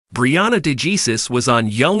Briana DeJesus was on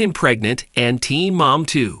Young and Pregnant and Teen Mom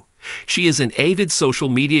too. She is an avid social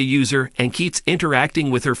media user and keeps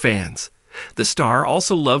interacting with her fans. The star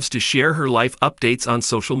also loves to share her life updates on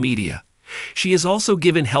social media. She has also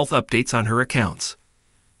given health updates on her accounts.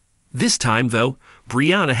 This time, though,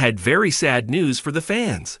 Briana had very sad news for the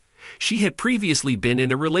fans. She had previously been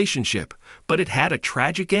in a relationship, but it had a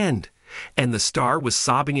tragic end, and the star was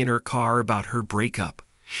sobbing in her car about her breakup.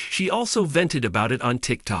 She also vented about it on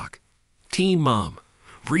TikTok. Teen Mom.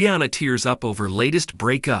 Briana tears up over latest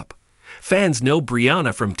breakup. Fans know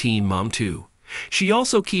Briana from Teen Mom too. She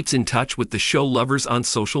also keeps in touch with the show lovers on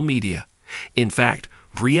social media. In fact,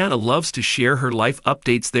 Briana loves to share her life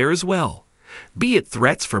updates there as well, be it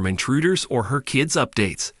threats from intruders or her kids'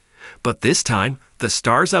 updates. But this time, the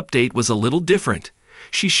star's update was a little different.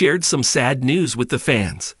 She shared some sad news with the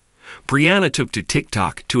fans. Briana took to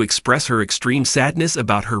TikTok to express her extreme sadness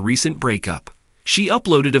about her recent breakup. She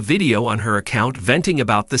uploaded a video on her account venting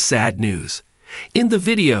about the sad news. In the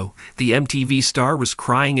video, the MTV star was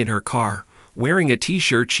crying in her car, wearing a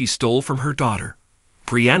t-shirt she stole from her daughter.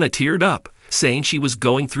 Briana teared up, saying she was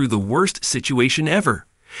going through the worst situation ever.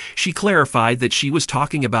 She clarified that she was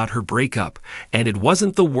talking about her breakup, and it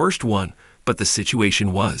wasn't the worst one, but the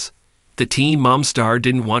situation was. The Teen Mom star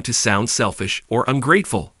didn't want to sound selfish or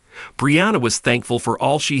ungrateful. Briana was thankful for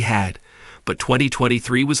all she had, but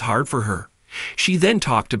 2023 was hard for her. She then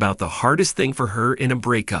talked about the hardest thing for her in a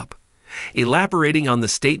breakup. Elaborating on the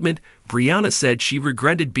statement, Briana said she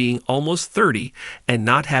regretted being almost 30 and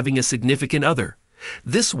not having a significant other.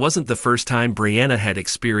 This wasn't the first time Briana had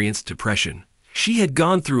experienced depression. She had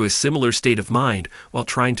gone through a similar state of mind while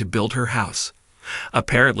trying to build her house.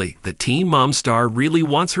 Apparently, the Teen Mom star really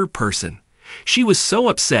wants her person. She was so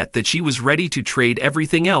upset that she was ready to trade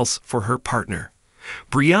everything else for her partner.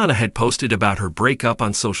 Briana had posted about her breakup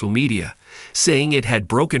on social media, saying it had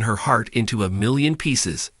broken her heart into a million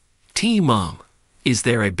pieces. Teen Mom. Is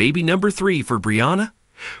there a baby number 3 for Briana?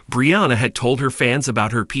 Briana had told her fans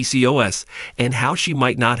about her PCOS and how she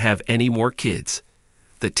might not have any more kids.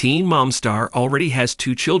 The Teen Mom star already has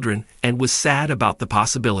 2 children and was sad about the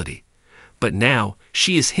possibility. But now,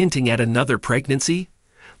 she is hinting at another pregnancy.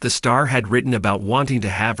 The star had written about wanting to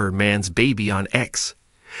have her man's baby on X.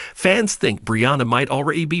 Fans think Briana might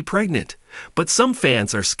already be pregnant, but some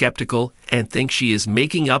fans are skeptical and think she is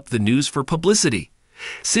making up the news for publicity.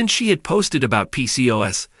 Since she had posted about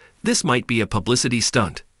PCOS, this might be a publicity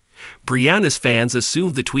stunt. Briana's fans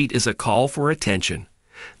assume the tweet is a call for attention.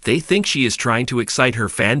 They think she is trying to excite her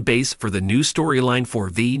fan base for the new storyline for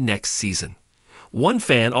the next season. One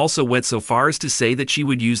fan also went so far as to say that she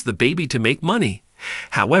would use the baby to make money.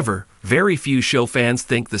 However, very few show fans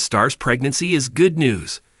think the star's pregnancy is good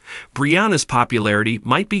news. Briana's popularity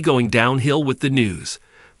might be going downhill with the news,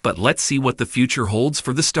 but let's see what the future holds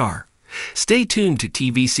for the star. Stay tuned to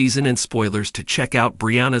TV Season and Spoilers to check out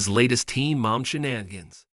Briana's latest Teen Mom shenanigans.